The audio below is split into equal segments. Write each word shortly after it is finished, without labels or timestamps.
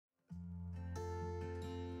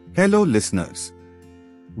Hello listeners.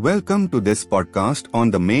 Welcome to this podcast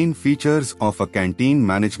on the main features of a canteen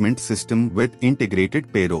management system with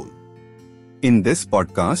integrated payroll. In this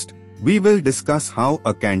podcast, we will discuss how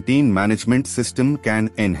a canteen management system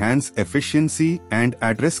can enhance efficiency and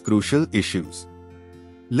address crucial issues.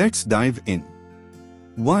 Let's dive in.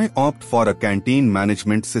 Why opt for a canteen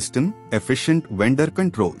management system? Efficient vendor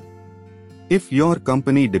control. If your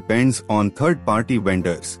company depends on third-party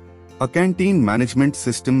vendors, a canteen management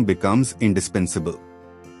system becomes indispensable.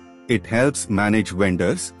 It helps manage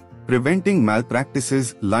vendors, preventing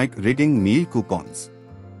malpractices like rigging meal coupons.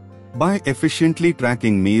 By efficiently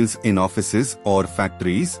tracking meals in offices or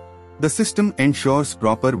factories, the system ensures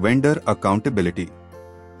proper vendor accountability.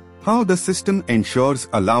 How the system ensures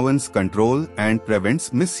allowance control and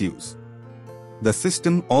prevents misuse. The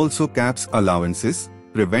system also caps allowances,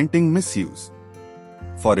 preventing misuse.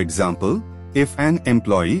 For example, if an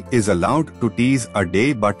employee is allowed to tease a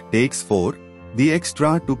day but takes 4, the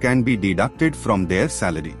extra 2 can be deducted from their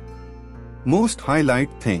salary. Most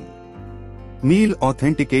highlight thing. Meal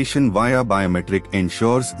authentication via biometric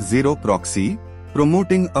ensures zero proxy,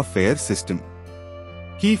 promoting a fair system.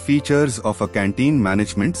 Key features of a canteen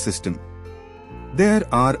management system. There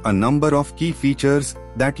are a number of key features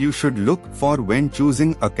that you should look for when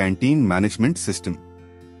choosing a canteen management system.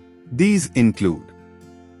 These include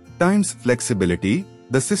times flexibility.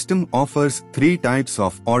 The system offers 3 types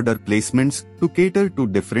of order placements to cater to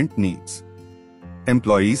different needs.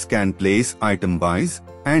 Employees can place item-wise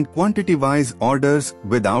and quantity-wise orders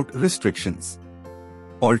without restrictions.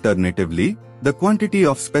 Alternatively, the quantity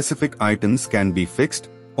of specific items can be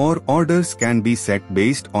fixed or orders can be set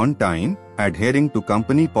based on time, adhering to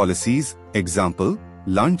company policies, example,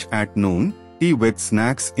 lunch at noon, tea with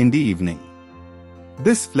snacks in the evening.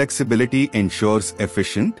 This flexibility ensures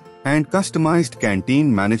efficient and customized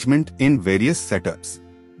canteen management in various setups.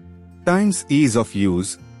 Times ease of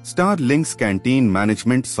use. Starlink's canteen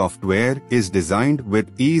management software is designed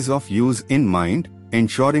with ease of use in mind,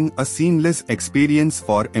 ensuring a seamless experience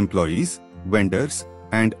for employees, vendors,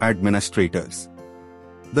 and administrators.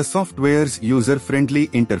 The software's user-friendly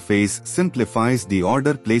interface simplifies the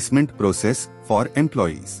order placement process for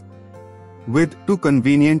employees. With 2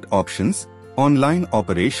 convenient options, online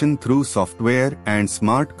operation through software and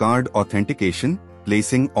smart card authentication,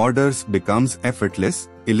 placing orders becomes effortless,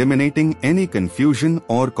 eliminating any confusion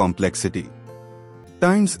or complexity.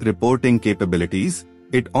 Times reporting capabilities.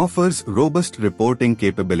 It offers robust reporting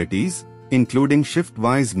capabilities, including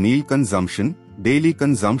shift-wise meal consumption, daily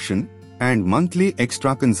consumption, and monthly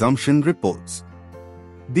extra consumption reports.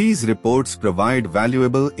 These reports provide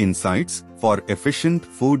valuable insights for efficient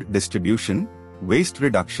food distribution, waste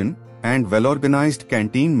reduction, and well-organized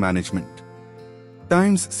canteen management.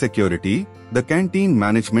 Times security. The canteen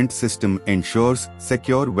management system ensures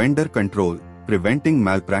secure vendor control, preventing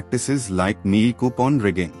malpractices like meal coupon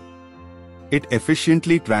rigging. It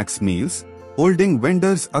efficiently tracks meals, holding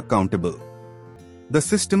vendors accountable. The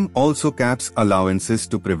system also caps allowances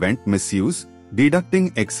to prevent misuse,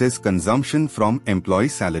 deducting excess consumption from employee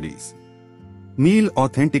salaries. Meal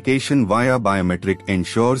authentication via biometric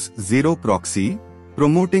ensures zero proxy,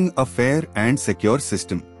 promoting a fair and secure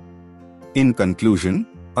system. In conclusion,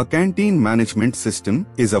 a canteen management system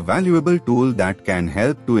is a valuable tool that can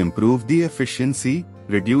help to improve the efficiency,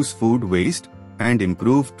 reduce food waste, and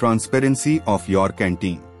improve transparency of your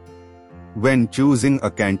canteen. When choosing a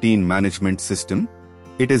canteen management system,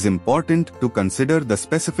 it is important to consider the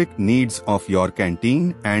specific needs of your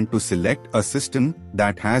canteen and to select a system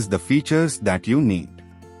that has the features that you need.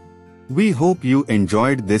 We hope you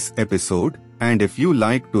enjoyed this episode, and if you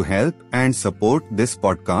like to help and support this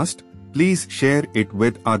podcast, please share it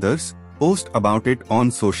with others, post about it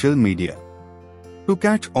on social media. To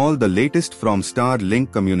catch all the latest from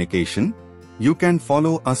Starlink Communication, you can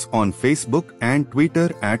follow us on Facebook and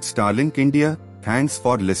Twitter at Starlink India. Thanks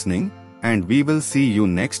for listening, and we will see you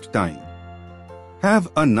next time.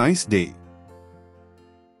 Have a nice day.